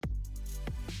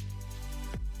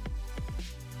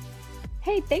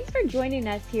Hey, thanks for joining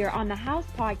us here on the House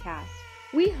Podcast.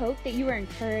 We hope that you are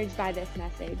encouraged by this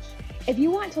message. If you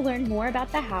want to learn more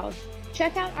about the House,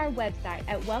 check out our website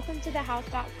at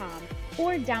welcometothehouse.com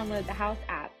or download the House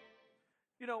app.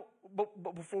 You know,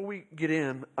 but before we get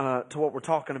in to what we're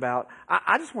talking about,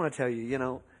 I just want to tell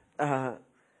you,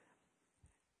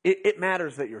 it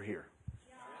matters that you're here.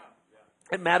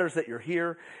 It matters that you're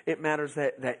here. It matters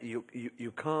that you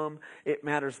come. It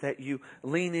matters that you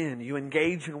lean in. You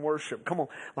engage in worship. Come on.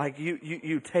 Like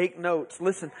you take notes.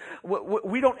 Listen,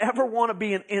 we don't ever want to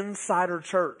be an insider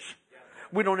church.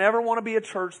 We don't ever want to be a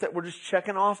church that we're just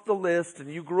checking off the list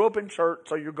and you grew up in church,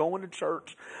 so you're going to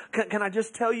church. Can I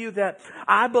just tell you that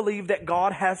I believe that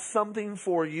God has something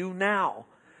for you now.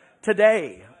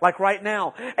 Today, like right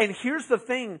now. And here's the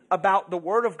thing about the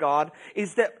Word of God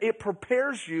is that it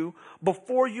prepares you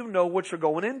before you know what you're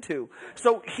going into.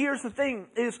 So here's the thing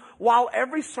is while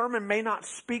every sermon may not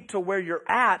speak to where you're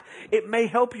at, it may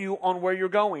help you on where you're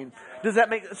going. Does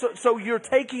that make so you're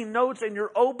taking notes and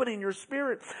you're opening your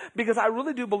spirit, because I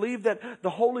really do believe that the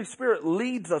Holy Spirit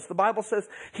leads us. The Bible says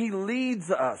He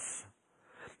leads us.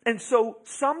 And so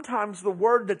sometimes the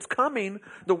word that's coming,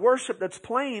 the worship that's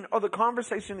playing, or the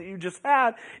conversation that you just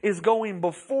had is going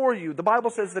before you. The Bible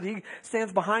says that He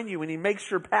stands behind you and He makes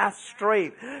your path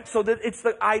straight. So that it's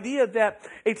the idea that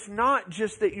it's not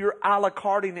just that you're a la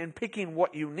carting and picking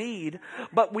what you need,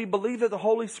 but we believe that the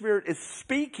Holy Spirit is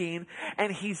speaking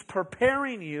and He's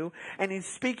preparing you, and He's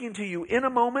speaking to you in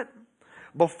a moment,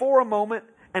 before a moment,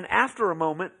 and after a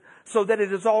moment, so that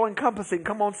it is all encompassing.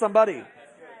 Come on, somebody.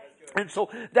 And so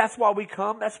that's why we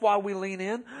come. That's why we lean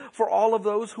in. For all of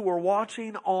those who are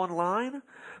watching online,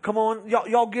 come on,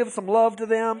 y'all give some love to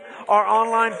them. Our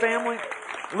online family.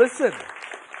 Listen,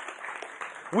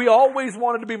 we always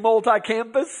wanted to be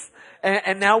multi-campus,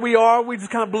 and now we are. We just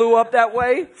kind of blew up that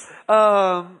way.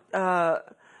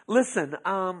 Listen,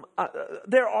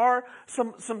 there are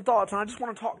some thoughts, and I just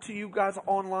want to talk to you guys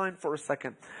online for a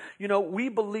second. You know, we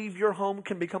believe your home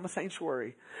can become a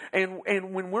sanctuary. And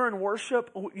when we're in worship,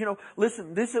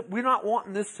 listen, we're not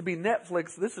wanting this to be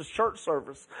Netflix. This is church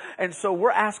service. And so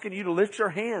we're asking you to lift your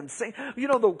hands, sing. You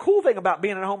know, the cool thing about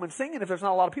being at home and singing, if there's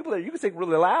not a lot of people there, you can sing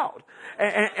really loud.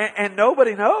 And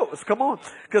nobody knows. Come on.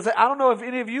 Because I don't know if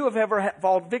any of you have ever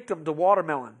fallen victim to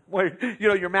watermelon, where,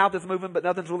 your mouth is moving, but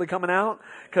nothing's really coming out.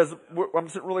 Because I'm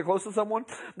sitting really close to someone.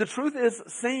 The truth is,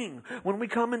 sing. When we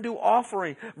come and do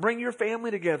offering, bring your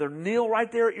family together. Kneel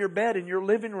right there at your bed in your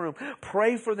living room.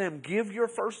 Pray for them. Give your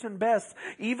first and best.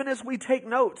 Even as we take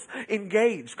notes,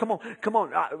 engage. Come on.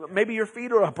 Maybe your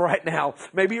feet are up right now.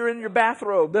 Maybe you're in your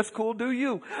bathrobe. That's cool. Do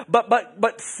you?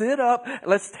 But sit up.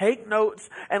 Let's take notes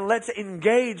and let's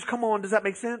engage. Come on. Does that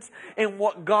make sense? In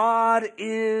what God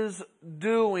is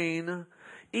doing,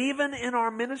 even in our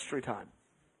ministry time.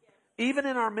 Even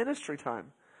in our ministry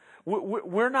time,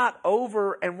 we're not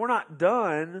over and we're not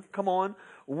done. Come on,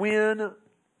 when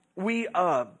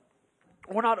we're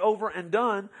not over and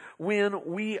done when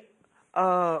we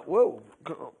got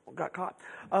caught.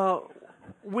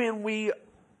 When we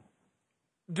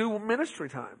do ministry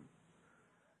time,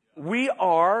 we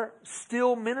are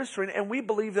still ministering, and we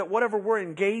believe that whatever we're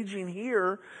engaging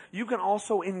here, you can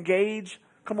also engage.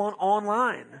 Come on,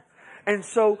 online. And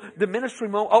so the ministry,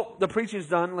 the preaching's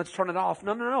done, let's turn it off.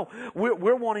 No.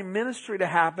 We're wanting ministry to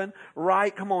happen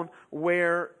right, come on,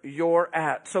 where you're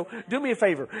at. So do me a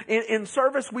favor. In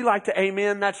service, we like to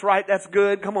amen. That's right. That's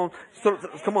good. Come on.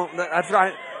 Come on. That's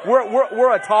right.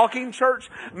 We're a talking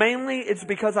church. Mainly it's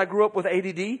because I grew up with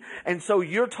ADD. And so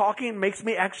your talking makes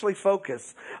me actually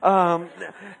focus.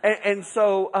 And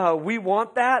so we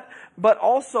want that. But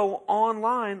also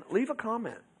online, leave a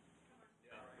comment.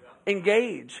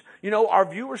 Engage. Our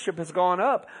viewership has gone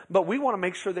up, but we want to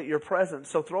make sure that you're present.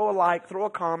 So throw a like, throw a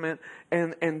comment,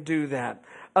 and do that.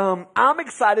 I'm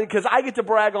excited because I get to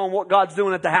brag on what God's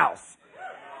doing at the house.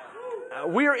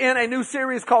 We're in a new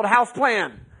series called House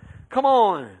Plan. Come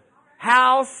on.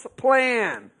 House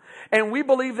Plan. And we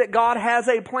believe that God has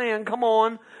a plan, come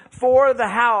on, for the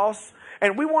house.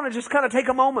 And we want to just kind of take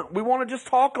a moment. We want to just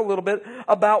talk a little bit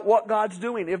about what God's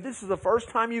doing. If this is the first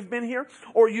time you've been here,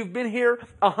 or you've been here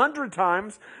 100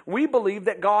 times, we believe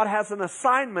that God has an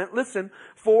assignment, listen,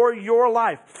 for your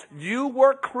life. You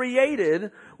were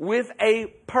created with a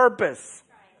purpose.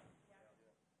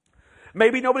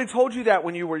 Maybe nobody told you that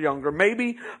when you were younger.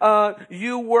 Maybe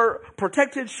you were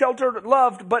protected, sheltered,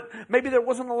 loved, but maybe there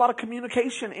wasn't a lot of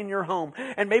communication in your home.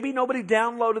 And maybe nobody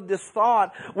downloaded this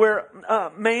thought where,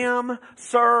 ma'am,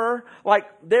 sir, like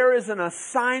there is an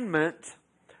assignment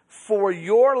for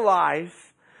your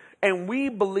life, and we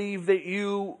believe that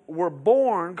you were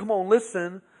born, come on,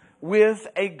 listen, with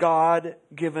a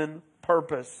God-given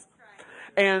purpose.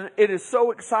 And it is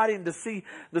so exciting to see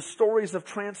the stories of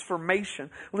transformation.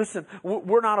 Listen,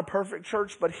 we're not a perfect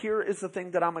church, but here is the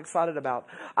thing that I'm excited about.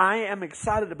 I am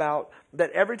excited about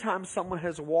that every time someone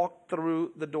has walked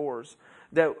through the doors,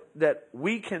 that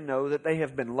we can know that they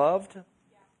have been loved.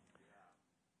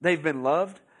 They've been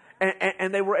loved,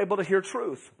 and they were able to hear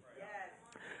truth.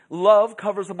 Love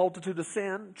covers a multitude of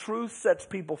sin. Truth sets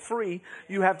people free.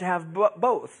 You have to have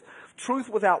both. Truth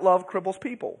without love cripples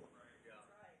people.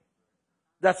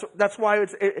 That's why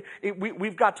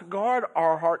we've got to guard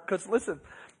our heart. Because listen,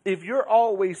 if you're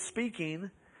always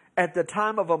speaking at the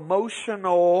time of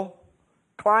emotional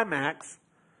climax,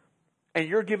 and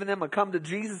you're giving them a come to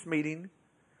Jesus meeting,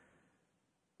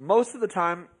 most of the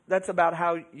time that's about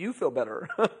how you feel better.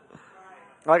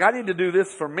 Like, I need to do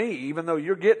this for me, even though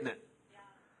you're getting it.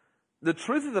 The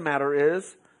truth of the matter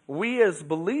is, we as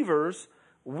believers,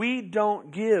 we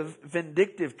don't give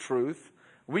vindictive truth.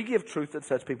 We give truth that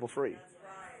sets people free.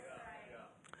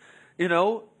 You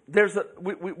know,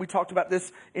 we talked about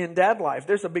this in dad life.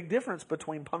 There's a big difference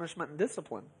between punishment and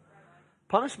discipline.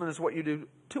 Punishment is what you do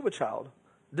to a child.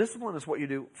 Discipline is what you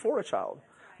do for a child.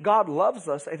 God loves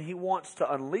us, and He wants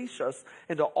to unleash us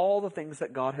into all the things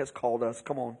that God has called us,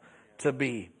 to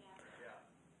be.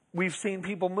 We've seen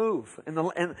people move.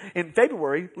 In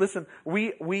February, listen,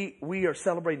 we are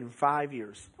celebrating 5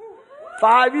 years.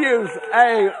 5 years.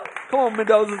 Hey, come on,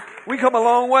 Mendoza. We come a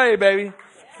long way, baby.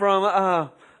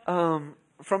 From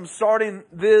starting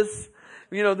this,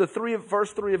 you know, the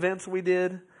first three events we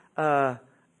did, like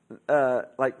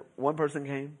one person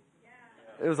came.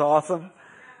 It was awesome.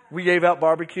 We gave out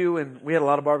barbecue, and we had a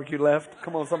lot of barbecue left.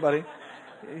 Come on, somebody.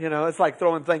 You know, it's like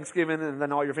throwing Thanksgiving and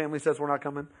then all your family says we're not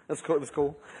coming. That's cool. It was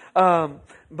cool.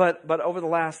 But over the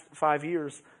last 5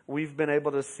 years, we've been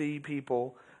able to see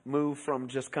people move from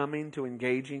just coming to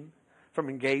engaging, from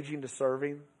engaging to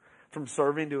serving, from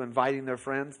serving to inviting their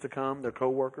friends to come, their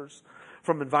coworkers,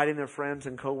 from inviting their friends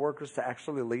and coworkers to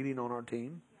actually leading on our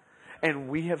team. And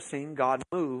we have seen God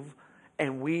move,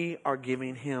 and we are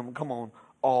giving Him,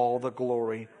 all the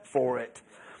glory for it.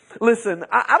 Listen,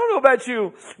 I don't know about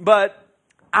you, but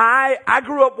I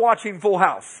grew up watching Full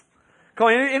House. Come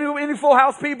on, any Full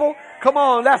House people? Come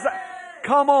on,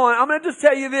 come on. I'm going to just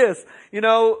tell you this. You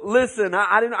know, listen,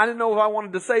 I didn't know if I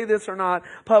wanted to say this or not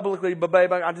publicly, but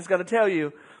babe, I just got to tell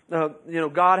you, you know,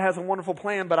 God has a wonderful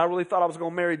plan, but I really thought I was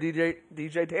going to marry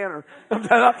DJ Tanner.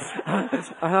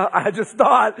 I just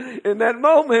thought in that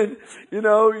moment, you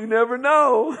know, you never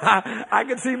know. I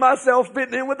could see myself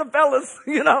fitting in with the fellas,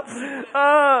 you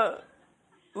know.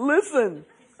 Listen.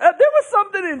 There was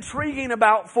something intriguing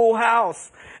about Full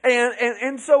House.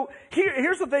 And so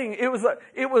here's the thing. It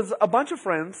was a bunch of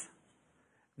friends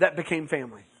that became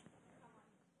family.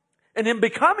 And in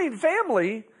becoming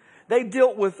family, they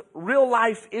dealt with real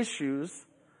life issues,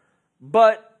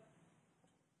 but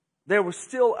there was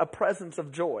still a presence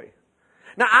of joy.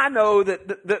 Now, I know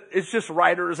that it's just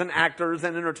writers and actors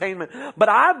and entertainment, but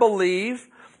I believe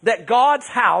that God's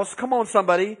house, come on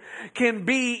somebody, can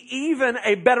be even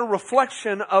a better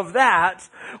reflection of that,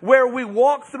 where we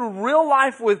walk through real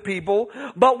life with people,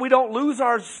 but we don't lose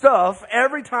our stuff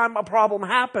every time a problem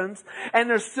happens, and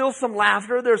there's still some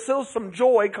laughter, there's still some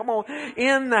joy,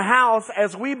 in the house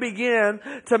as we begin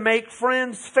to make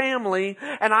friends family,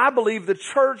 and I believe the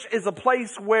church is a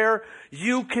place where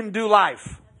you can do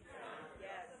life.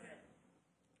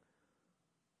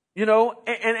 You know,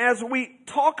 and as we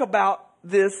talk about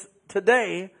this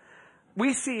today,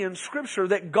 we see in Scripture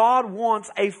that God wants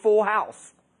a full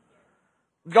house.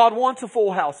 God wants a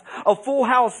full house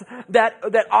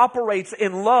that operates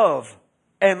in love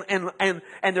and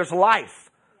there's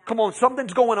life. Come on,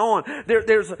 something's going on.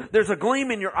 There's a gleam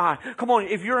in your eye. Come on,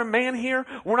 if you're a man here,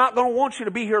 we're not going to want you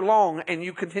to be here long and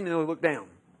you continually look down.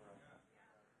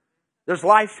 There's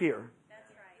life here.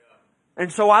 And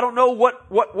so I don't know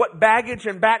what baggage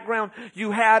and background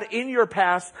you had in your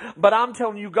past, but I'm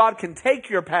telling you, God can take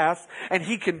your past and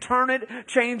He can turn it,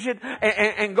 change it,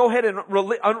 and go ahead and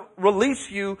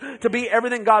release you to be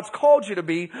everything God's called you to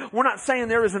be. We're not saying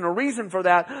there isn't a reason for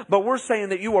that, but we're saying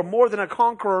that you are more than a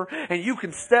conqueror and you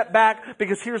can step back,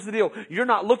 because here's the deal. You're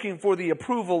not looking for the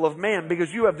approval of man,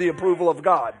 because you have the approval of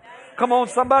God. Come on,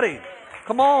 somebody.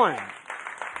 Come on.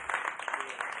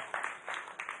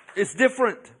 It's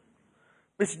different.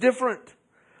 It's different.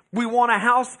 We want a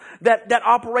house that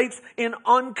operates in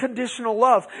unconditional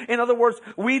love. In other words,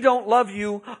 we don't love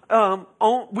you.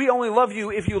 We only love you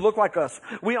if you look like us.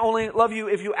 We only love you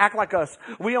if you act like us.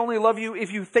 We only love you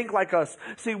if you think like us.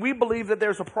 See, we believe that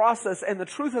there's a process, and the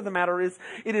truth of the matter is,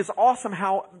 it is awesome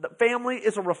how the family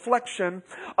is a reflection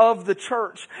of the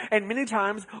church. And many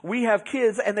times we have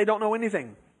kids and they don't know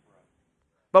anything.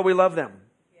 but we love them.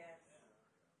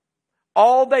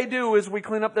 All they do is we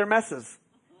clean up their messes,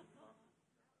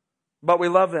 but we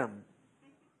love them.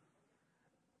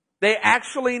 They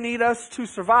actually need us to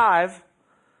survive,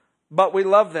 but we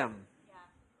love them.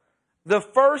 The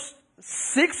first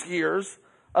 6 years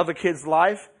of a kid's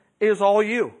life is all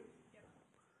you.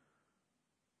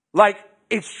 Like,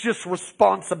 it's just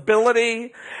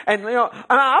responsibility. And, I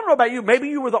don't know about you. Maybe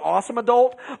you were the awesome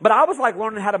adult, but I was like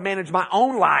learning how to manage my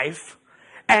own life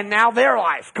and now their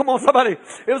life. Come on, somebody.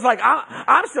 It was like,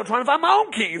 I'm still trying to find my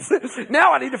own keys.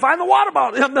 Now I need to find the water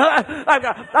bottle.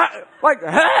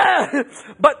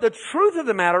 But the truth of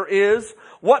the matter is,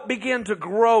 what began to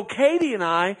grow Katie and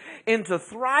I into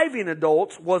thriving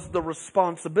adults was the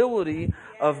responsibility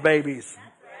of babies.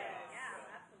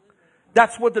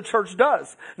 That's what the church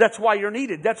does. That's why you're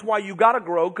needed. That's why you got to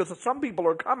grow, because some people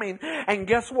are coming, and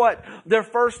guess what? Their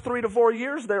first 3 to 4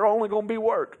 years, they're only going to be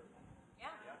work.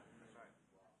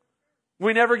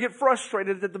 We never get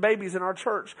frustrated at the babies in our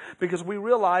church because we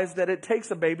realize that it takes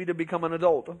a baby to become an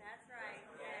adult. That's right.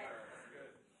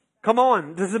 Come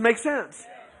on. Does it make sense?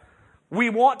 We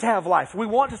want to have life. We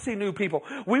want to see new people.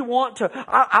 We want to,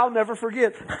 I'll never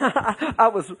forget. I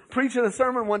was preaching a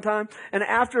sermon one time, and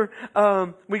after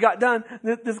we got done,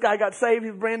 this guy got saved. He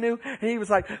was brand new, and he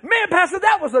was like, "Man, Pastor,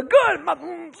 that was a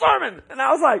good sermon." And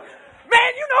I was like,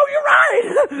 "Man, you're right."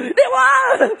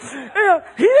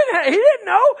 He didn't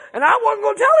know, and I wasn't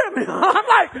going to tell him. I'm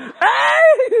like,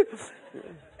 "Hey."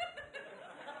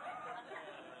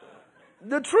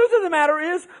 The truth of the matter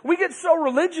is, we get so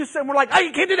religious and we're like, "Oh,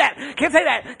 you can't do that, can't say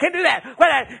that, can't do that.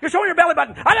 You're showing your belly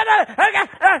button."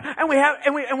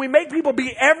 And we make people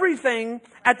be everything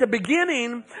at the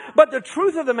beginning. But the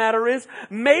truth of the matter is,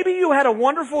 maybe you had a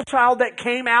wonderful child that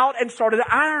came out and started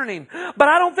ironing, but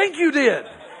I don't think you did.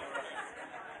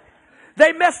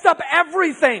 They messed up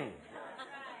everything.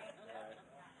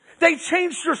 They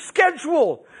changed your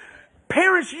schedule.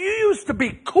 Parents, you used to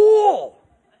be cool.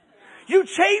 You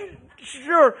changed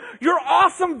your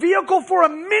awesome vehicle for a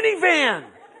minivan.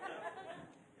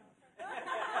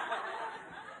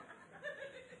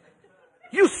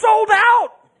 You sold out.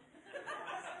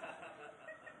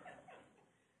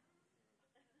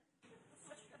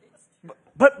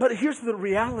 But here's the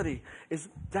reality, is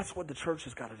that's what the church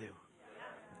has got to do.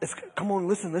 Come on,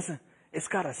 listen. It's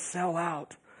got to sell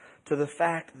out to the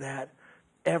fact that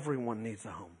everyone needs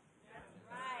a home.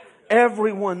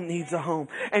 Everyone needs a home.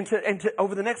 And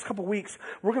over the next couple weeks,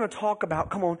 we're going to talk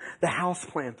about, the house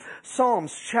plan.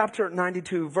 Psalms chapter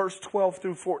 92, verse 12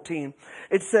 through 14.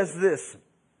 It says this: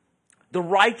 "The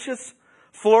righteous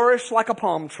flourish like a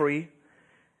palm tree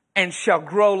and shall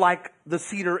grow like the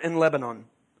cedar in Lebanon.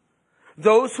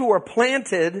 Those who are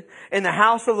planted in the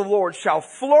house of the Lord shall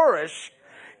flourish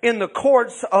in the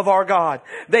courts of our God.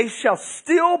 They shall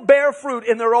still bear fruit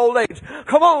in their old age."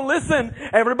 Come on, listen.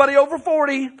 Everybody over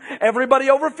 40, everybody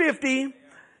over 50,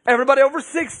 everybody over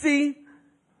 60.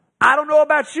 I don't know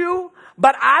about you,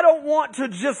 but I don't want to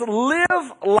just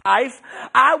live life.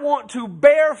 I want to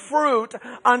bear fruit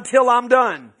until I'm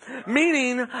done.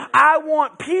 Meaning, I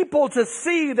want people to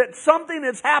see that something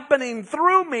is happening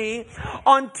through me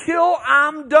until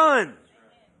I'm done.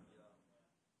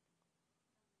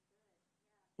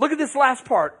 Look at this last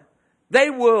part. They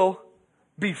will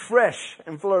be fresh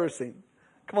and flourishing.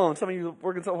 Come on, some of you are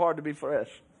working so hard to be fresh.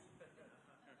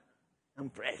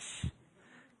 I'm fresh.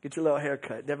 Get your little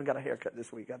haircut. Devin got a haircut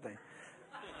this week, I think.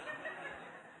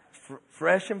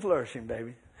 Fresh and flourishing,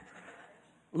 baby.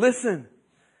 Listen,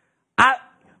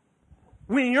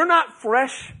 when you're not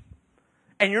fresh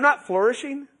and you're not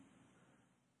flourishing,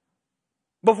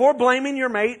 before blaming your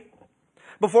mate,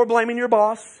 before blaming your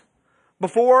boss,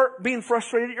 before being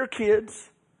frustrated at your kids,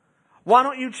 why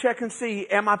don't you check and see,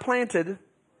 am I planted?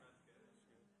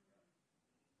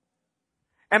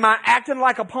 Am I acting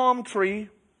like a palm tree?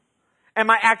 Am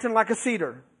I acting like a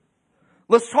cedar?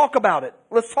 Let's talk about it.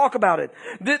 Let's talk about it.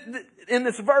 In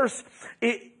this verse,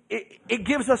 it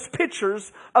gives us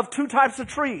pictures of two types of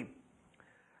tree.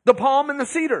 The palm and the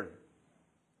cedar.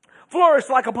 Flourish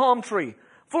like a palm tree.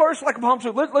 Flourish like a palm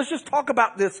tree. Let's just talk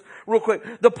about this real quick.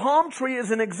 The palm tree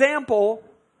is an example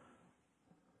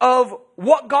of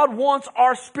what God wants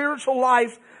our spiritual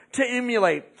life to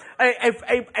emulate.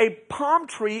 A palm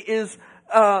tree is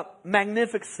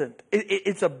magnificent.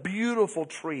 It's a beautiful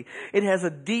tree. It has a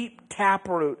deep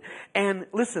taproot. And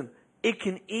listen, it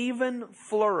can even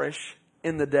flourish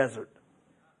in the desert.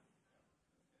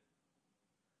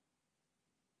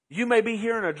 You may be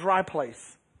here in a dry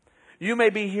place. You may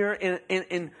be here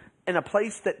in a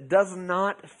place that does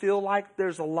not feel like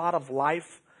there's a lot of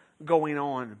life going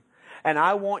on. And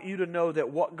I want you to know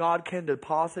that what God can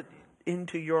deposit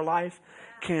into your life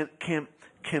can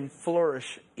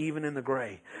flourish even in the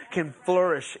gray, can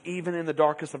flourish even in the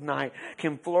darkest of night,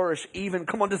 can flourish even,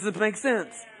 come on, does this make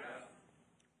sense?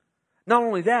 Not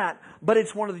only that, but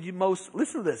it's one of the most,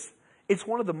 listen to this, it's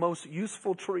one of the most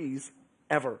useful trees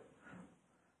ever.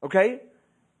 Okay?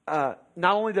 Not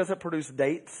only does it produce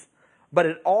dates, but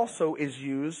it also is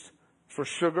used for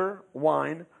sugar,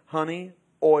 wine, honey,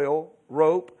 oil,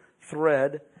 rope,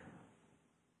 thread,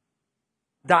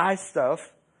 dye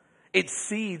stuff. Its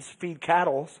seeds feed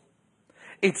cattle.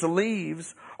 Its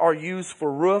leaves are used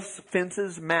for roofs,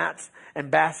 fences, mats,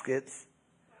 and baskets.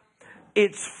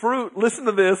 Its fruit, listen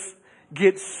to this,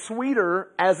 gets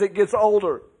sweeter as it gets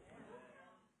older.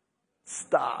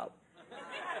 Stop.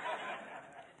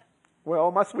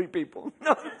 Well, my sweet people.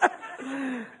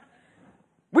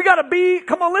 We got to be,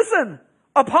 come on, listen,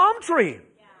 a palm tree.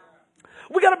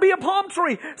 We got to be a palm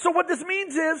tree. So what this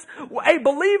means is a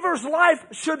believer's life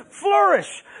should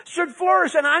flourish.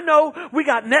 And I know we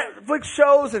got Netflix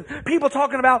shows and people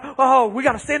talking about, oh, we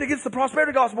got to stand against the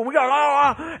prosperity gospel. We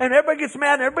got, and everybody gets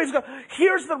mad and everybody's going.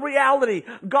 Here's the reality.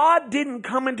 God didn't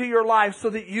come into your life so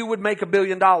that you would make $1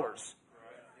 billion.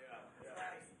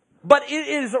 But it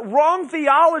is wrong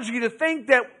theology to think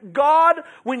that God,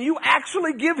 when you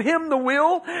actually give Him the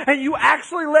will and you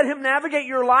actually let Him navigate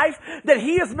your life, that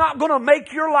He is not going to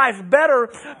make your life better,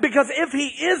 because if He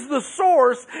is the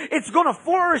source, it's going to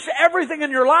flourish everything in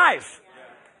your life.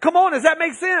 Come on, does that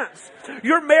make sense?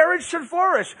 Your marriage should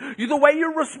flourish. The way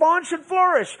you respond should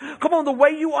flourish. Come on, the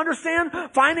way you understand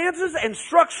finances and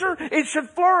structure, it should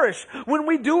flourish. When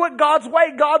we do it God's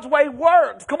way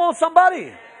works. Come on,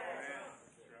 somebody.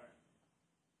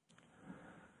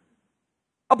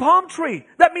 A palm tree.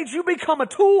 That means you become a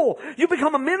tool. You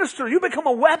become a minister. You become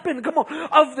a weapon, come on,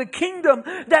 of the kingdom.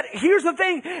 That, here's the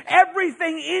thing,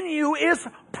 everything in you is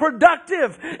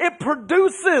productive. It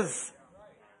produces.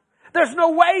 There's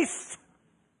no waste.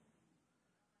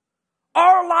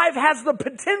 Our life has the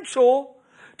potential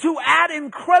to add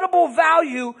incredible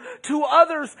value to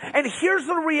others. And here's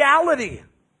the reality.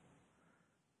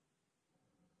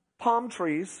 Palm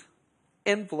trees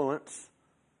influence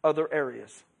other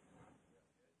areas.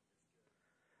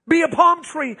 Be a palm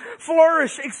tree,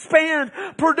 flourish, expand,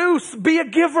 produce, be a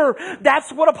giver.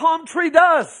 That's what a palm tree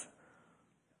does.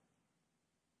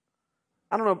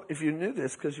 I don't know if you knew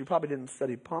this because you probably didn't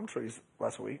study palm trees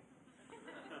last week.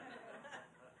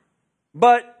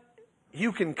 But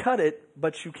you can cut it,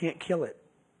 but you can't kill it.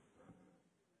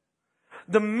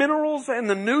 The minerals and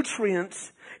the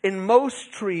nutrients in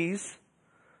most trees,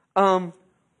 in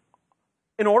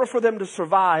order for them to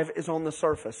survive, is on the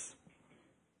surface.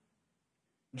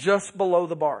 Just below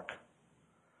the bark.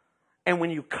 And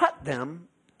when you cut them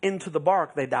into the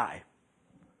bark, they die.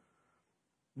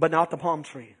 But not the palm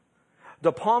tree.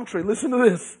 The palm tree, listen to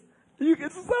this.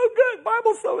 It's so good.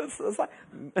 Bible, so it's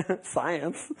like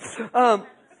science.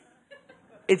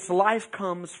 Its life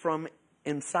comes from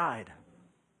inside.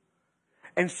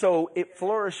 And so it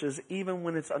flourishes even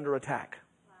when it's under attack.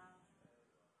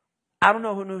 I don't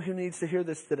know who needs to hear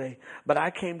this today, but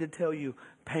I came to tell you,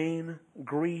 pain,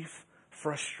 grief,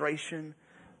 frustration,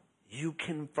 you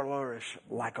can flourish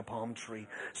like a palm tree.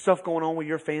 Stuff going on with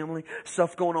your family,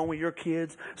 stuff going on with your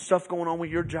kids, stuff going on with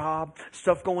your job,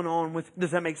 stuff going on with,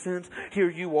 does that make sense? Here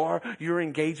you are, you're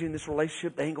engaging in this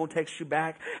relationship, they ain't going to text you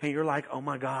back, and you're like, oh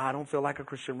my God, I don't feel like a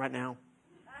Christian right now.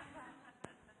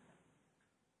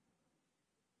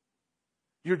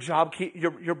 Your job,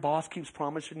 your boss keeps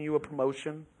promising you a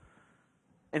promotion,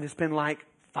 and it's been like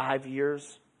 5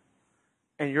 years,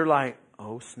 and you're like,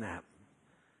 oh snap.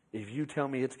 If you tell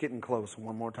me it's getting close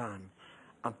one more time,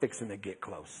 I'm fixing to get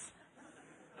close.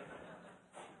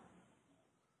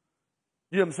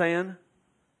 You know what I'm saying?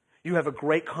 You have a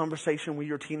great conversation with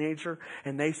your teenager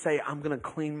and they say, I'm going to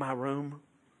clean my room.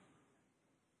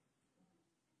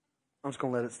 I'm just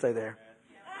going to let it stay there.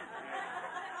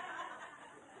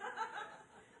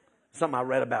 Something I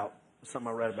read about.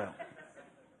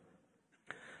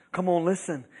 Come on,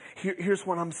 listen. Here's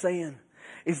what I'm saying.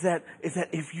 Is that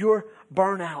if you're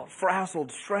burnout,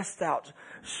 frazzled, stressed out,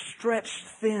 stretched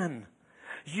thin,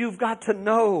 you've got to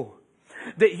know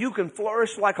that you can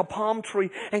flourish like a palm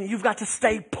tree, and you've got to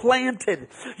stay planted.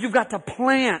 You've got to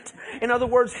plant. In other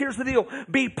words, here's the deal.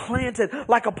 Be planted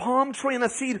like a palm tree and a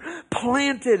seed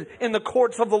planted in the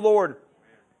courts of the Lord.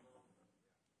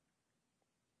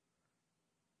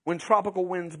 When tropical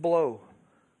winds blow,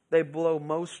 they blow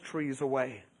most trees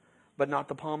away, but not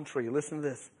the palm tree. Listen to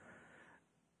this.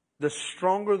 The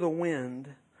stronger the wind,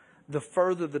 the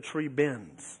further the tree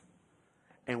bends.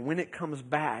 And when it comes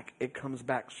back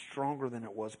stronger than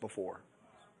it was before.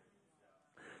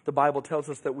 the Bible tells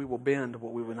us that we will bend,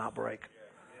 but we will not break.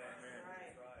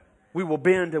 We will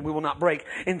bend and we will not break.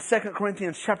 In 2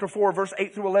 Corinthians chapter 4, verse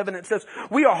 8 through 11, it says,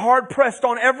 we are hard pressed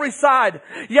on every side,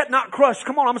 yet not crushed.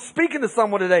 Come on, I'm speaking to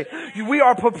someone today. We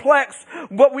are perplexed,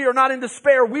 but we are not in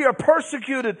despair. We are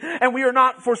persecuted and we are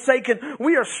not forsaken.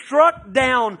 We are struck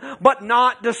down, but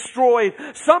not destroyed.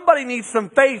 Somebody needs some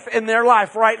faith in their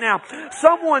life right now.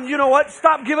 Someone, you know what?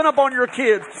 Stop giving up on your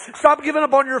kids. Stop giving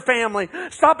up on your family.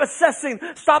 Stop assessing.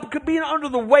 Stop being under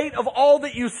the weight of all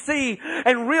that you see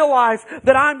and realize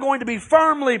that I'm going to be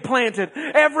firmly planted.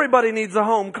 Everybody needs a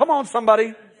home. Come on,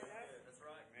 somebody.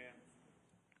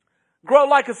 Grow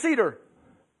like a cedar.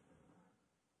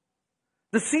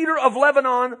 The cedar of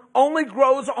Lebanon only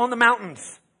grows on the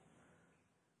mountains.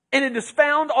 And it is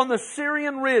found on the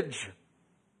Syrian ridge.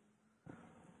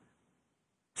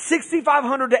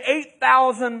 6,500 to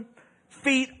 8,000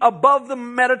 feet above the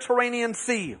Mediterranean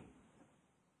Sea.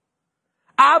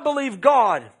 I believe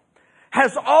God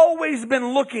has always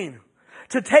been looking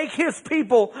to take His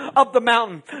people up the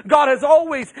mountain. God has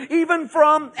always, even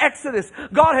from Exodus,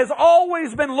 God has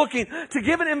always been looking to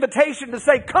give an invitation to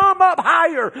say, come up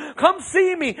higher. Come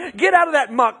see me. Get out of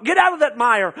that muck. Get out of that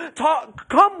mire.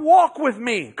 Come walk with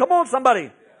me. Come on,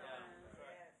 somebody.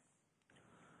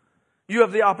 You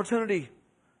have the opportunity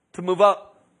to move up.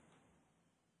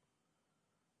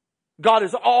 God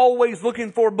is always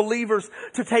looking for believers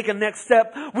to take a next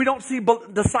step. We don't see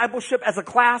discipleship as a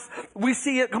class. We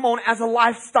see it, come on, as a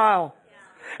lifestyle.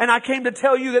 And I came to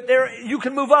tell you that you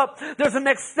can move up. There's a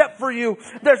next step for you.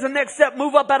 There's a next step.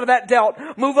 Move up out of that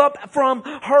doubt. Move up from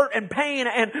hurt and pain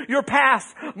and your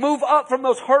past. Move up from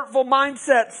those hurtful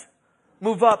mindsets.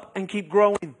 Move up and keep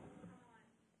growing.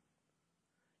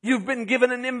 You've been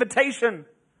given an invitation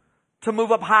to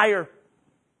move up higher.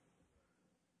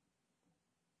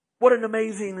 What an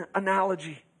amazing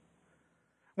analogy.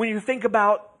 When you think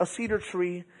about a cedar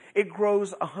tree, it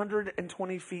grows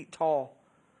 120 feet tall.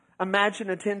 Imagine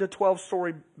a 10 to 12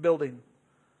 story building.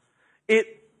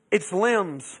 Its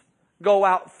limbs go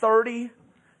out 30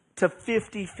 to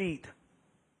 50 feet.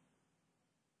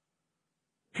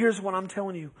 Here's what I'm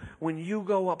telling you. When you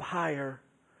go up higher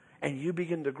and you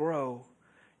begin to grow,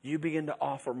 you begin to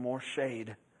offer more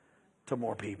shade to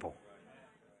more people.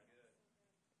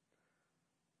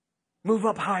 Move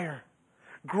up higher.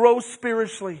 Grow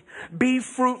spiritually. Be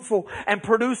fruitful and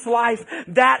produce life.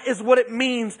 That is what it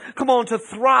means, come on, to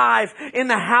thrive in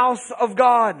the house of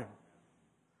God.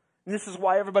 And this is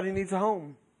why everybody needs a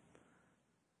home.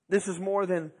 This is more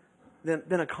than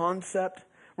a concept.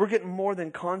 We're getting more than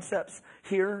concepts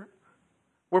here.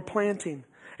 We're planting.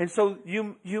 And so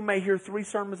you may hear 3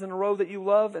 sermons in a row that you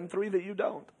love and 3 that you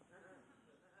don't.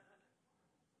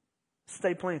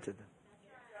 Stay planted.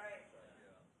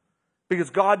 Because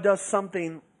God does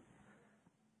something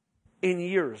in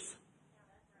years.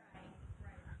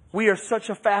 We are such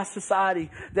a fast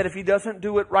society that if He doesn't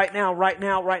do it right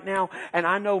now, and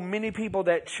I know many people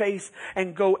that chase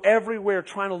and go everywhere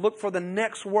trying to look for the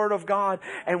next word of God,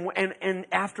 and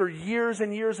after years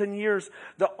and years and years,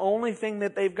 the only thing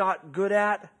that they've got good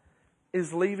at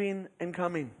is leaving and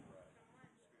coming.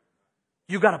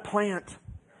 You got to plant.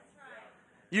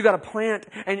 You got to plant.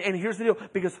 And here's the deal.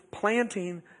 Because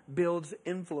planting builds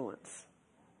influence.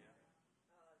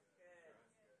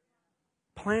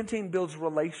 Planting builds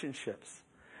relationships.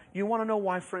 You want to know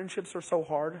why friendships are so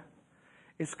hard?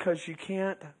 It's because you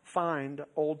can't find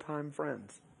old-time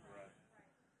friends.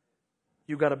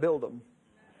 You got to build them.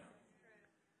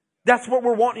 That's what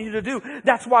we're wanting you to do.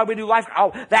 That's why we do life.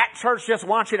 Oh, that church just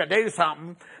wants you to do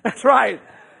something. That's right.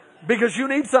 Because you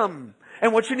need something.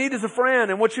 And what you need is a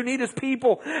friend. And what you need is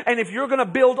people. And if you're going to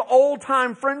build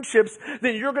old-time friendships,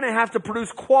 then you're going to have to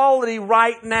produce quality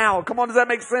right now. Come on, does that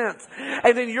make sense?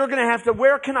 And then you're going to have to,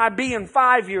 where can I be in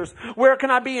 5 years? Where can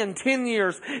I be in 10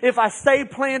 years? If I stay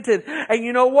planted. And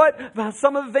you know what?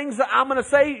 Some of the things that I'm going to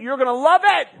say, you're going to love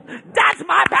it. That's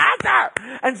my pastor.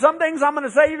 And some things I'm going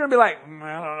to say, you're going to be like, I don't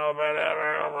know about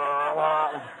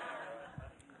that.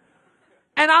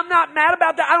 And I'm not mad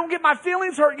about that. I don't get my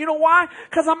feelings hurt. You know why?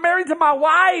 Because I'm married to my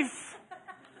wife.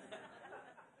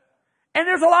 And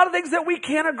there's a lot of things that we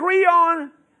can't agree on.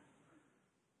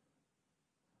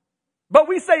 But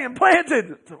we stay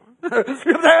implanted. Does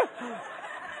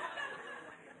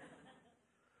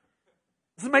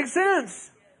it make sense?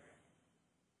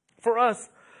 For us,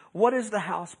 what has the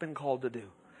house been called to do?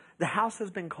 The house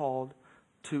has been called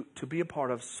to be a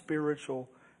part of spiritual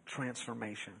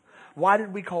transformation. Why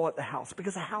did we call it the house?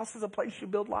 Because a house is a place you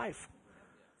build life.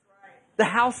 The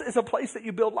house is a place that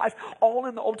you build life. All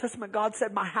in the Old Testament, God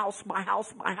said, my house, my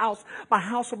house, my house. My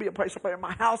house will be a place of prayer.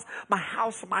 My house, my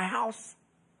house, my house.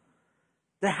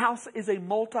 The house is a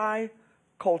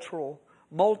multicultural,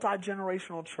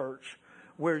 multi-generational church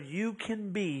where you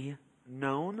can be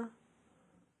known,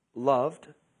 loved,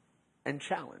 and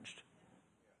challenged.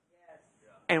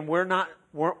 And we're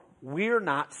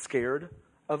not scared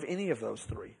of any of those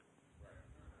three.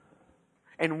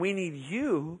 And we need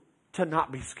you to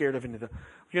not be scared of any of them.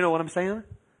 You know what I'm saying?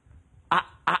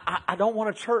 I don't want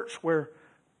a church where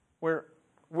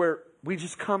we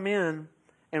just come in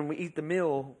and we eat the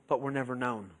meal, but we're never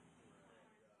known.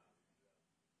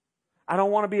 I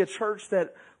don't want to be a church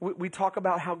that we talk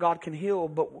about how God can heal,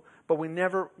 but we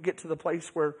never get to the place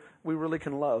where we really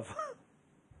can love.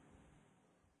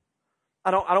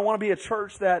 I don't want to be a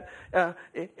church that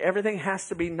everything has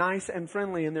to be nice and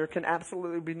friendly and there can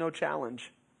absolutely be no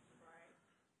challenge.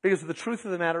 Because the truth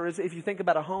of the matter is, if you think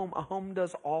about a home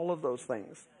does all of those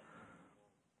things.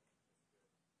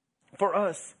 For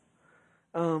us,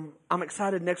 I'm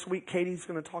excited. Next week, Katie's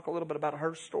going to talk a little bit about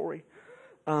her story.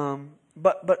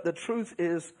 But the truth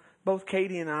is, both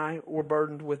Katie and I were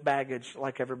burdened with baggage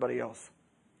like everybody else.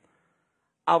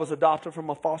 I was adopted from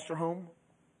a foster home.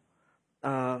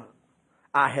 I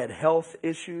had health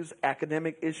issues,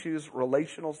 academic issues,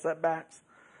 relational setbacks.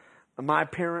 My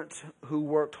parents, who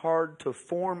worked hard to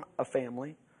form a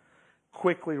family,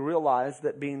 quickly realized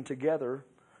that being together,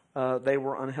 they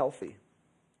were unhealthy.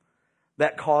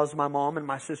 That caused my mom and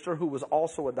my sister, who was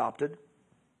also adopted.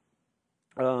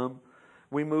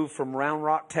 We moved from Round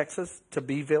Rock, Texas to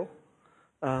Beeville.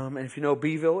 And if you know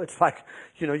Beeville, it's like,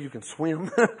 you can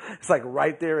swim. It's like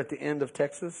right there at the end of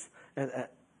Texas. And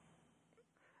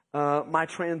my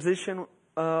transition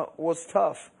was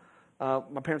tough.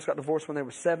 My parents got divorced when they were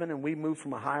 7, and we moved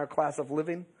from a higher class of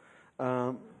living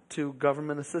to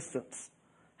government assistance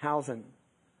housing.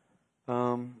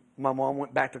 My mom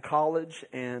went back to college,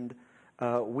 and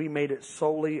we made it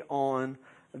solely on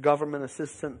government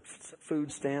assistance,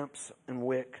 food stamps, and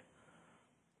WIC.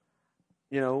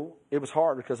 It was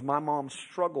hard because my mom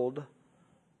struggled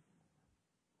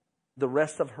the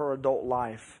rest of her adult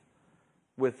life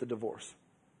with the divorce.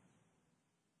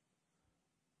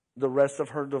 The rest of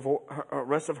her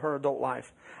adult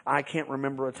life. I can't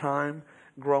remember a time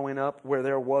growing up where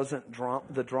there wasn't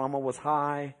the drama was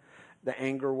high, the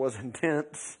anger was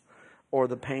intense, or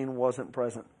the pain wasn't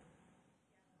present.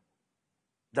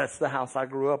 That's the house I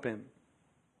grew up in.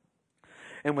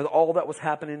 And with all that was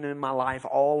happening in my life,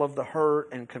 all of the hurt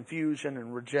and confusion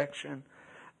and rejection,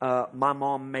 my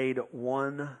mom made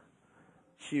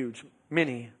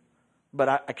many, but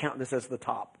I count this as the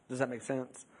top. Does that make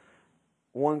sense?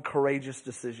 One courageous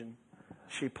decision.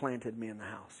 She planted me in the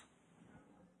house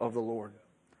of the Lord.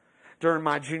 During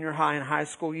my junior high and high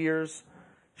school years,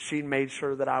 she made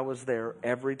sure that I was there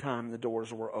every time the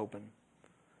doors were open.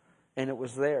 And it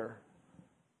was there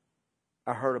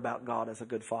I heard about God as a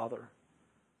good father.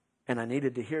 And I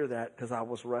needed to hear that because I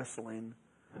was wrestling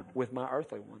with my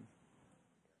earthly one.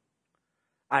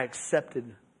 I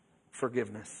accepted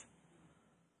forgiveness.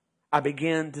 I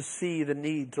began to see the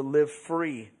need to live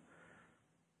free.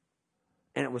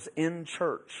 And it was in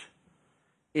church,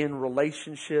 in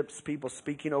relationships, people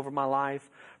speaking over my life,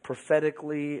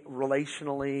 prophetically,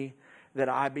 relationally, that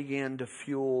I began to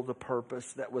fuel the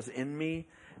purpose that was in me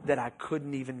that I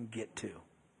couldn't even get to.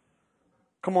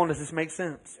 Come on, does this make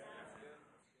sense?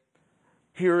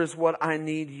 Here is what I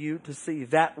need you to see.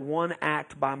 That one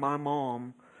act by my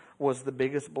mom was the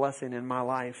biggest blessing in my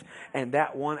life. And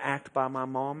that one act by my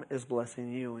mom is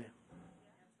blessing you.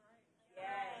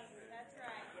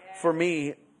 For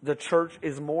me, the church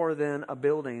is more than a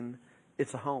building.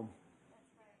 It's a home.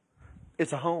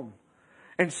 It's a home.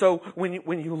 And so when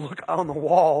you look on the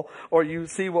wall or you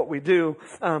see what we do,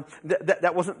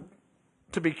 that wasn't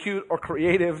to be cute or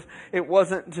creative. It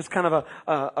wasn't just kind of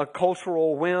a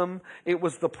cultural whim. It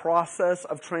was the process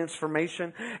of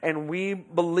transformation. And we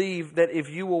believe that if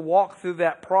you will walk through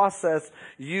that process,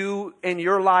 you in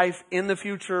your life in the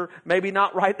future, maybe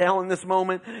not right now in this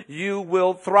moment, you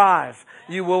will thrive.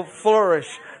 You will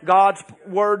flourish. God's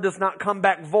word does not come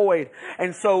back void.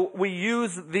 And so we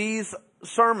use these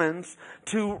sermons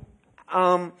to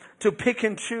pick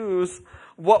and choose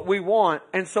what we want.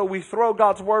 And so we throw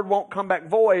God's word won't come back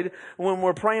void when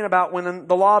we're praying about winning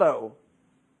the lotto.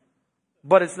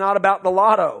 But it's not about the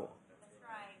lotto.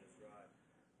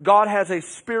 God has a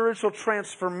spiritual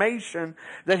transformation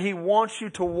that He wants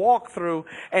you to walk through.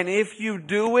 And if you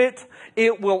do it,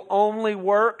 it will only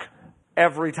work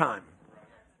every time.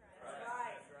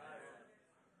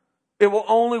 It will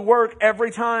only work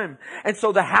every time. And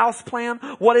so the house plan,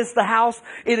 what is the house?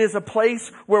 It is a place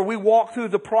where we walk through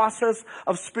the process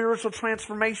of spiritual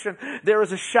transformation. There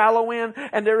is a shallow end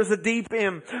and there is a deep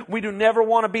end. We do never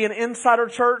want to be an insider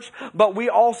church, but we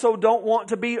also don't want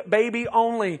to be baby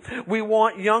only. We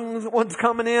want young ones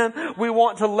coming in. We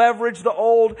want to leverage the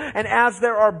old. And as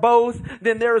there are both,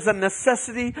 then there is a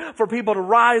necessity for people to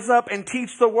rise up and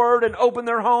teach the word and open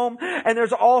their home. And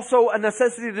there's also a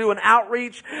necessity to do an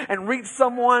outreach and reach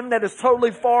someone that is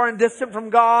totally far and distant from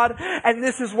God. And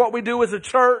this is what we do as a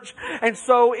church. And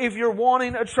so if you're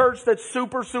wanting a church that's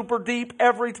super, super deep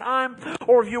every time,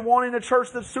 or if you're wanting a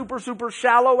church that's super, super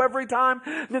shallow every time,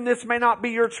 then this may not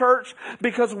be your church,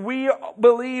 because we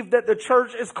believe that the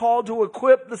church is called to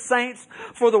equip the saints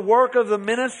for the work of the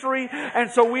ministry.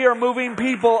 And so we are moving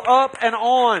people up and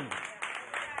on.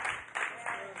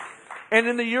 And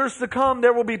in the years to come,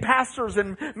 there will be pastors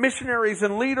and missionaries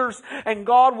and leaders, and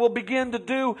God will begin to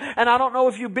do. And I don't know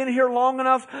if you've been here long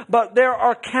enough, but there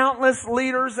are countless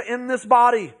leaders in this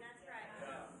body.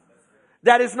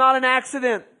 That is not an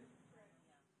accident.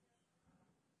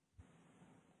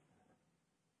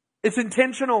 It's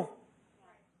intentional.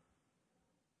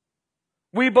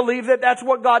 We believe that that's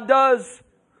what God does.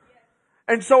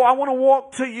 And so I want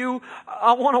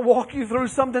to walk you through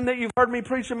something that you've heard me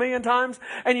preach a million times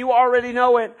and you already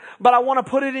know it. But I want to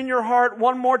put it in your heart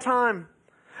one more time.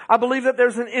 I believe that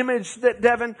there's an image that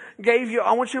Devin gave you.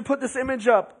 I want you to put this image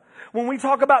up. When we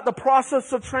talk about the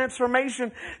process of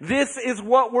transformation, this is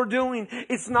what we're doing.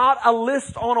 It's not a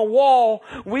list on a wall.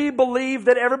 We believe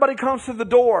that everybody comes to the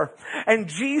door, and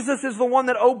Jesus is the one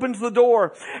that opens the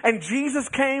door. And Jesus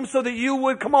came so that you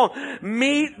would,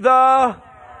 meet the...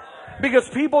 Because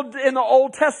people in the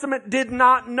Old Testament did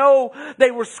not know. They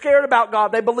were scared about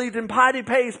God. They believed in piety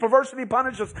pays, perversity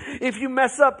punishes. If you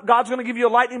mess up, God's going to give you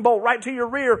a lightning bolt right to your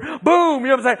rear. Boom! You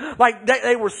know what I'm saying? Like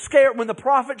they were scared. When the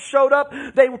prophet showed up,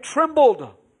 they trembled.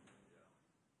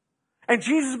 And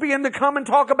Jesus began to come and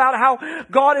talk about how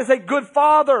God is a good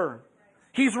father.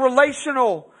 He's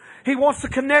relational. He wants to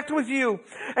connect with you.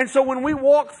 And so when we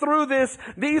walk through this,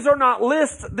 these are not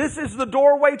lists. This is the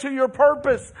doorway to your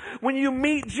purpose. When you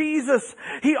meet Jesus,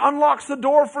 He unlocks the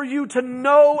door for you to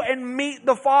know and meet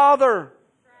the Father.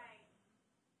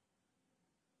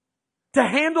 To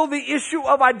handle the issue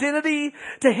of identity,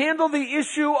 to handle the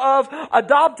issue of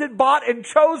adopted, bought, and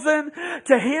chosen,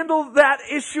 to handle that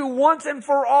issue once and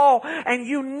for all. And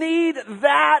you need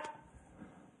that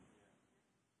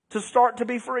to start to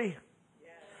be free.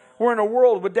 We're in a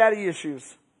world with daddy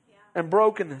issues and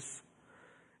brokenness.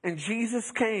 And Jesus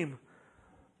came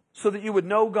so that you would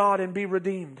know God and be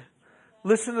redeemed.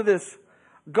 Listen to this.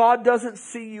 God doesn't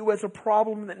see you as a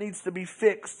problem that needs to be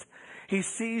fixed. He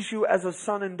sees you as a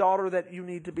son and daughter that you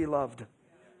need to be loved.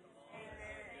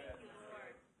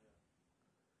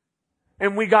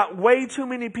 And we got way too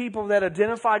many people that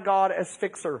identify God as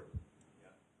fixer.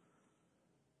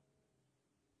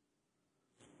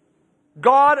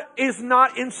 God is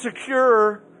not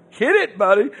insecure. Get it,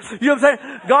 buddy? You know what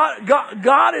I'm saying?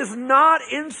 God is not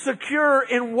insecure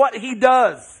in what He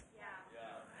does.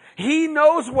 He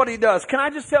knows what He does. Can I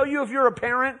just tell you, if you're a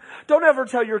parent, don't ever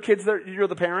tell your kids that you're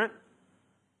the parent.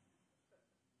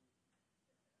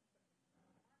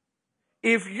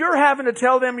 If you're having to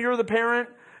tell them you're the parent,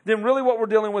 then really what we're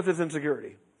dealing with is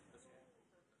insecurity.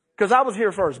 Because I was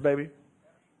here first, baby.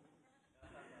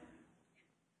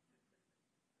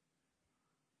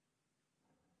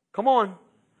 Come on.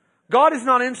 God is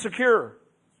not insecure.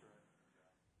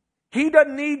 He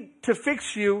doesn't need to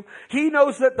fix you. He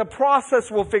knows that the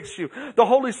process will fix you. The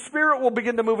Holy Spirit will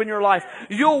begin to move in your life.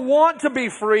 You'll want to be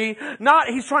free. Not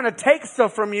He's trying to take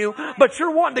stuff from you, but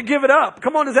you're wanting to give it up.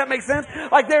 Come on, does that make sense?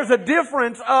 Like there's a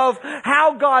difference of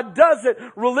how God does it.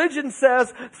 Religion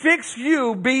says, fix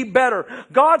you, be better.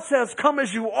 God says, come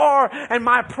as you are, and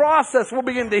my process will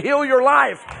begin to heal your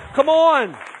life. Come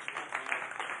on.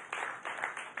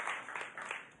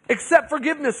 Accept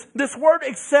forgiveness. This word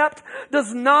accept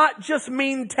does not just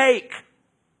mean take.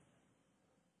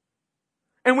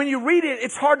 And when you read it,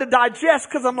 it's hard to digest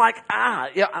because I'm like,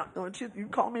 you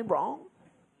call me wrong?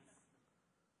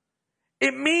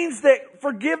 It means that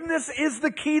forgiveness is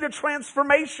the key to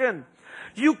transformation.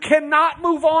 You cannot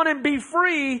move on and be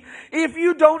free if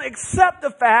you don't accept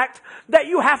the fact that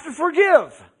you have to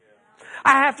forgive.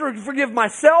 I have to forgive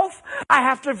myself. I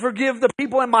have to forgive the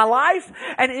people in my life.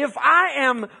 And if I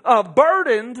am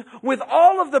burdened with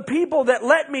all of the people that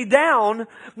let me down,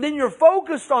 then you're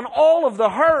focused on all of the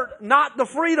hurt, not the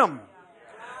freedom.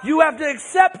 You have to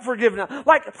accept forgiveness.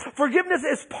 Like, forgiveness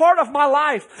is part of my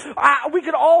life. We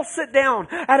could all sit down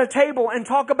at a table and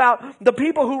talk about the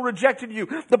people who rejected you,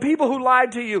 the people who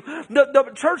lied to you,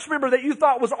 the church member that you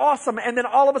thought was awesome and then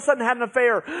all of a sudden had an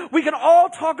affair. We can all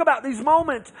talk about these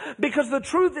moments because the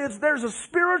truth is there's a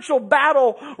spiritual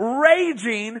battle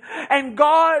raging and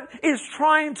God is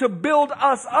trying to build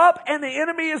us up and the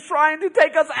enemy is trying to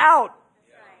take us out.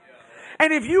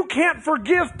 And if you can't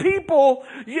forgive people,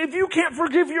 if you can't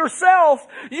forgive yourself,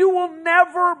 you will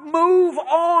never move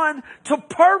on to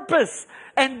purpose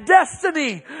and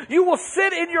destiny. You will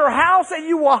sit in your house and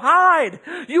you will hide.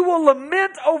 You will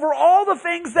lament over all the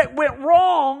things that went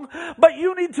wrong, but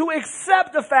you need to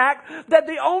accept the fact that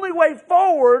the only way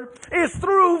forward is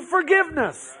through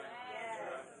forgiveness.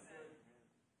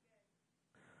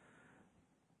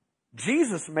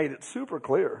 Jesus made it super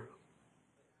clear.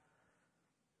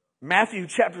 Matthew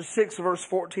chapter 6 verse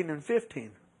 14 and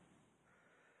 15.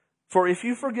 For if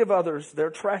you forgive others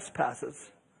their trespasses,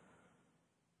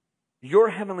 your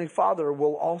heavenly Father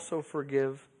will also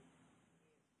forgive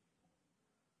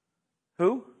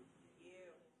who? You.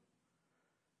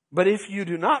 But if you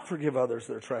do not forgive others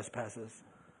their trespasses,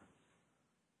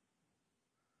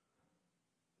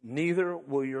 neither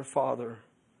will your Father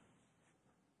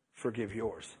forgive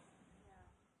yours.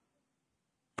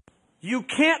 You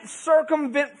can't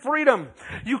circumvent freedom.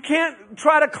 You can't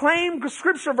try to claim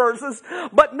scripture verses,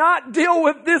 but not deal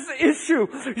with this issue.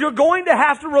 You're going to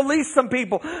have to release some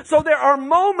people. So there are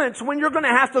moments when you're going to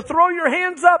have to throw your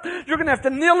hands up. You're going to have to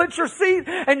kneel at your seat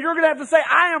and you're going to have to say,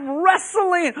 I am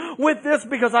wrestling with this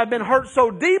because I've been hurt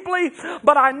so deeply,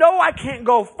 but I know I can't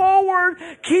go forward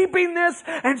keeping this.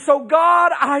 And so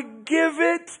God, I give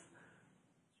it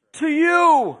to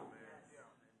you.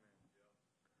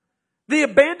 The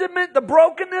abandonment, the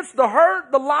brokenness, the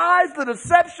hurt, the lies, the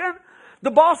deception, the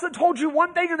boss that told you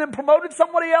one thing and then promoted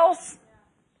somebody else.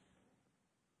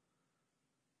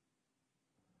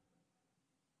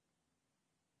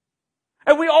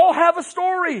 And we all have a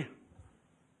story.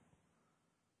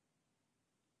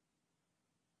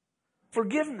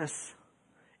 Forgiveness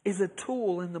is a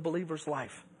tool in the believer's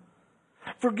life.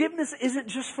 Forgiveness isn't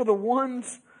just for the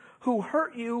ones who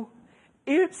hurt you.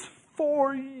 It's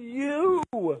for you.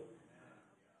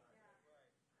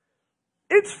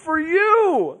 It's for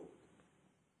you.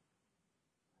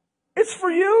 It's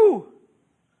for you.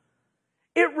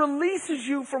 It releases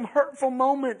you from hurtful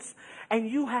moments and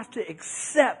you have to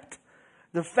accept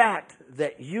the fact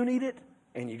that you need it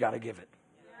and you got to give it.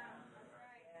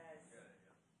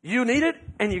 You need it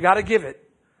and you got to give it.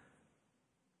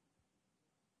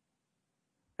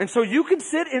 And so you can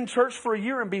sit in church for a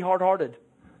year and be hard-hearted.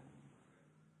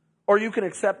 Or you can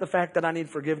accept the fact that I need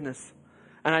forgiveness.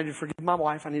 And I need to forgive my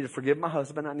wife. I need to forgive my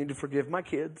husband. I need to forgive my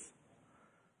kids.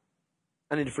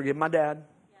 I need to forgive my dad.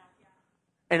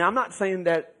 And I'm not saying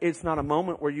that it's not a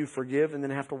moment where you forgive and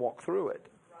then have to walk through it.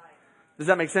 Does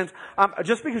that make sense?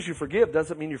 Just because you forgive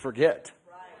doesn't mean you forget.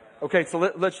 Okay, so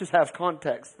let's just have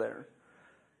context there.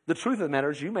 The truth of the matter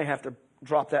is you may have to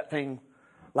drop that thing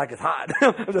like it's hot.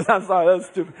 I'm sorry, that's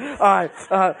stupid. All right.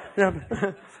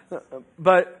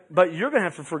 But you're going to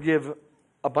have to forgive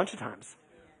a bunch of times.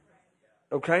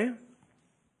 Okay?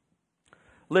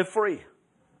 Live free.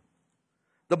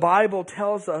 The Bible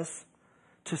tells us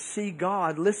to see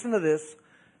God. Listen to this.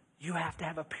 You have to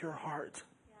have a pure heart.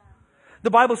 The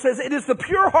Bible says it is the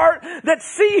pure heart that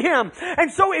see Him.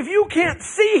 And so if you can't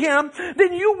see Him,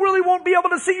 then you really won't be able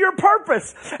to see your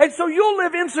purpose. And so you'll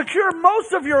live insecure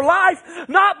most of your life,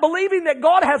 not believing that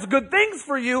God has good things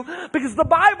for you, because the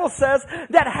Bible says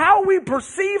that how we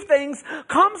perceive things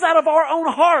comes out of our own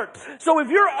heart. So if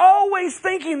you're always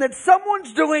thinking that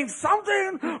someone's doing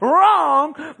something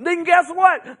wrong, then guess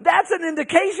what? That's an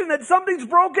indication that something's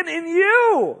broken in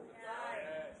you.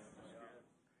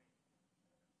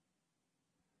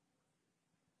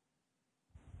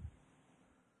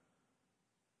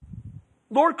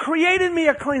 Lord, create in me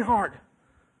a clean heart.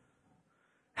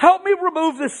 Help me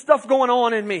remove this stuff going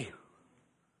on in me.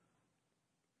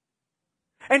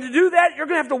 And to do that, you're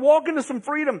going to have to walk into some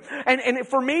freedom. And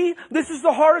for me, this is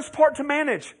the hardest part to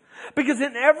manage. Because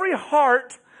in every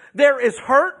heart, there is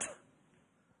hurt,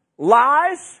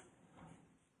 lies,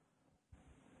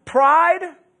 pride,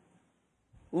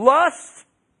 lust.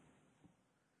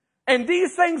 And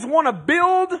these things want to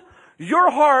build your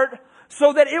heart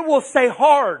so that it will stay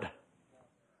hard.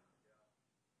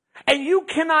 And you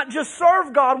cannot just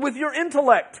serve God with your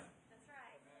intellect.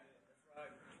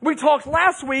 We talked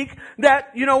last week that,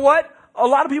 you know what? A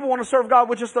lot of people want to serve God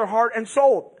with just their heart and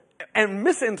soul and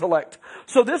miss intellect.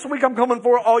 So this week I'm coming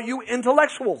for all you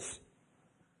intellectuals.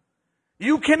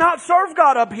 You cannot serve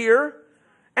God up here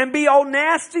and be all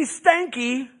nasty,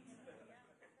 stanky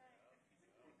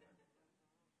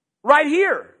right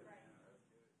here.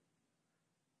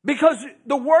 Because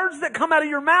the words that come out of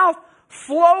your mouth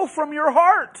flow from your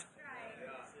heart.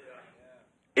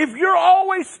 If you're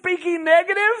always speaking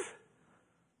negative,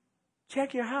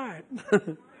 check your heart.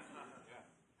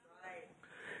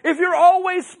 If you're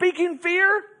always speaking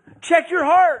fear, check your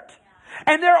heart.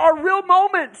 And there are real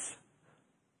moments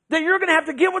that you're going to have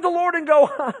to get with the Lord and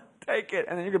go, take it.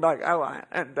 And then you're going to be like, I want it.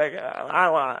 And take it. I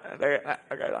want it. Take it.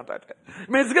 Okay, I'll take it.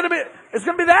 I mean, it's going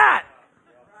to be that.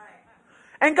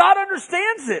 And God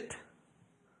understands it.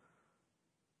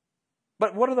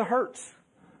 But what are the hurts?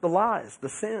 The lies, the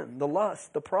sin, the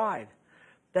lust, the pride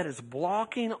that is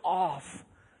blocking off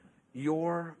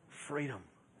your freedom.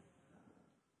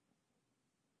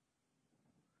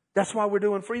 That's why we're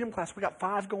doing freedom class. We got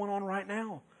 5 going on right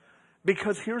now.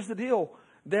 Because here's the deal.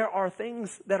 There are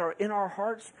things that are in our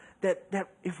hearts that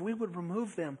if we would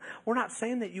remove them, we're not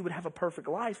saying that you would have a perfect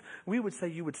life. We would say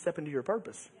you would step into your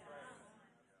purpose.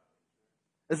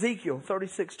 Ezekiel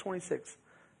 36:26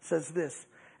 says this,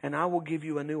 and I will give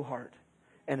you a new heart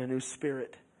and a new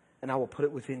spirit, and I will put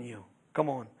it within you. Come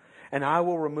on. And I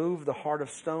will remove the heart of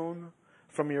stone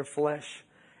from your flesh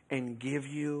and give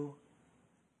you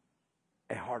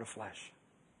a heart of flesh.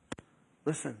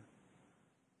 Listen,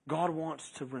 God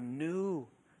wants to renew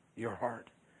your heart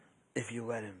if you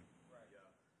let Him.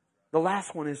 The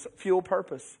last one is fuel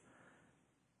purpose.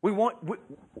 We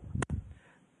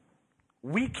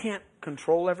can't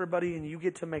control everybody, and you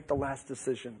get to make the last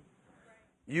decision.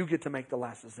 You get to make the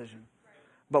last decision.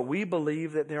 But we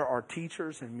believe that there are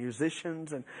teachers and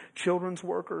musicians and children's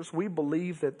workers. We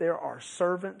believe that there are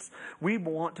servants. We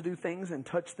want to do things and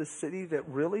touch this city that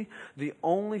really the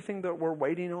only thing that we're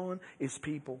waiting on is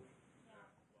people.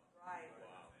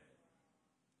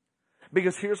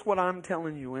 Because here's what I'm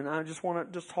telling you, and I just want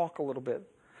to just talk a little bit.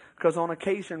 Because on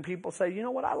occasion people say, you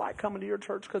know what, I like coming to your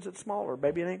church because it's smaller.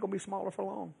 Baby, it ain't going to be smaller for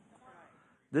long.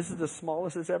 This is the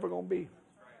smallest it's ever going to be.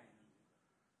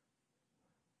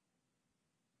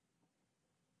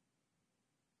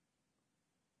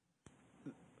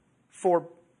 For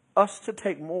us to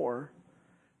take more,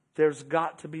 there's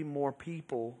got to be more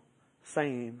people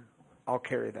saying, I'll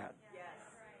carry that. Yes.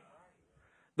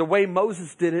 The way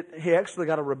Moses did it, he actually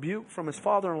got a rebuke from his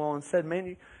father-in-law and said,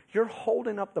 man, you're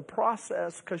holding up the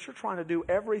process because you're trying to do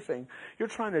everything. You're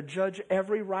trying to judge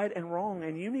every right and wrong,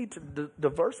 and you need to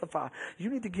diversify. You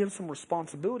need to give some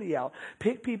responsibility out.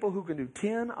 Pick people who can do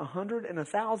 10, 100, and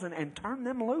 1,000 and turn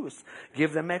them loose.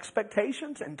 Give them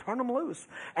expectations and turn them loose.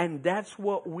 And that's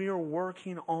what we're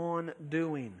working on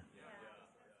doing.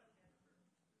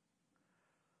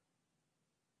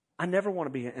 I never want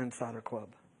to be an insider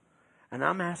club. And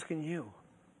I'm asking you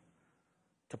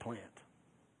to plant.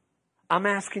 I'm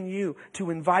asking you to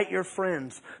invite your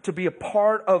friends to be a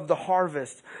part of the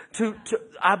harvest.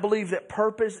 I believe that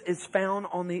purpose is found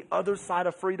on the other side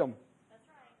of freedom.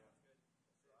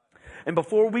 And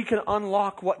before we can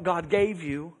unlock what God gave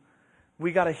you,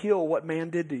 we got to heal what man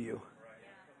did to you.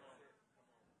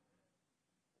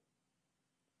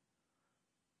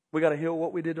 We got to heal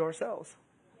what we did to ourselves.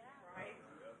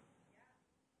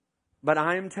 But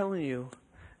I am telling you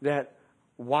that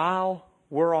while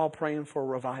we're all praying for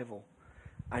revival,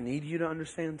 I need you to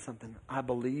understand something. I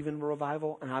believe in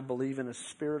revival and I believe in a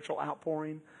spiritual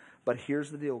outpouring. But here's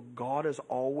the deal. God is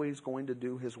always going to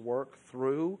do His work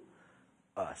through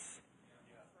us.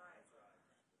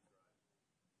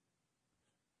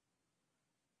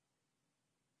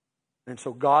 And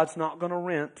so God's not going to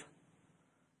rent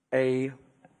a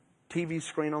TV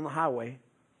screen on the highway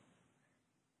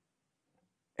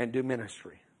and do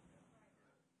ministry.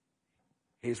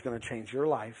 He's going to change your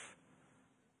life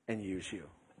and use you.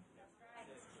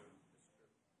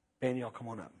 Ben, y'all come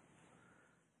on up.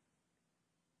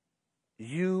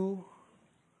 You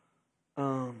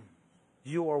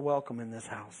are welcome in this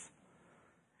house.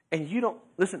 And you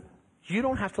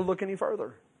don't have to look any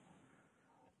further.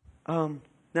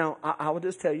 Now, I will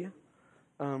just tell you,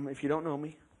 if you don't know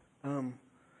me,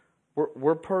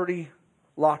 we're pretty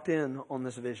locked in on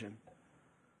this vision.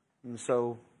 And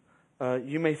so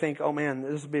you may think, oh man,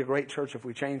 this would be a great church if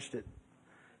we changed it.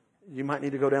 You might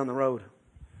need to go down the road.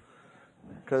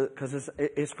 Because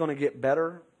it's going to get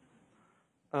better.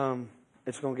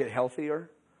 It's going to get healthier.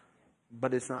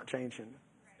 But it's not changing.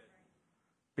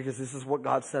 Because this is what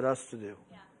God set us to do.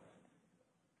 Yeah.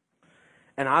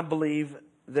 And I believe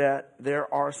that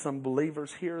there are some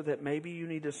believers here that maybe you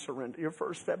need to surrender. Your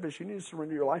first step is you need to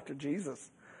surrender your life to Jesus.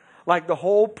 Like the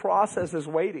whole process is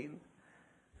waiting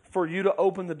for you to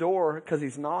open the door because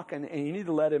he's knocking, and you need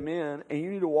to let him in, and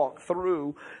you need to walk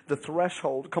through the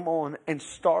threshold. Come on, and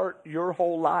start your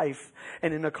whole life.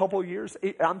 And in a couple years,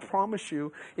 I promise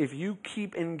you, if you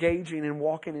keep engaging and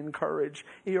walking in courage,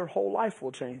 your whole life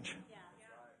will change.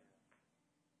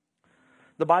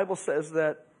 The Bible says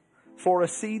that for a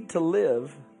seed to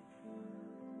live,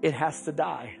 it has to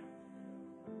die.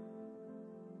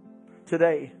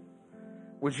 Today,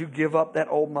 would you give up that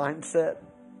old mindset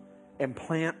and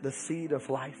plant the seed of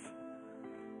life?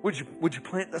 Would you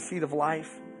plant the seed of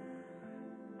life?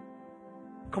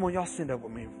 Come on, y'all stand up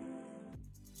with me.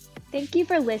 Thank you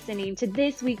for listening to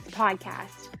this week's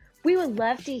podcast. We would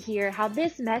love to hear how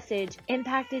this message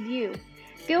impacted you.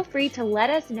 Feel free to let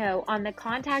us know on the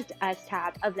Contact Us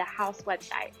tab of the House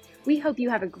website. We hope you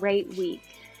have a great week.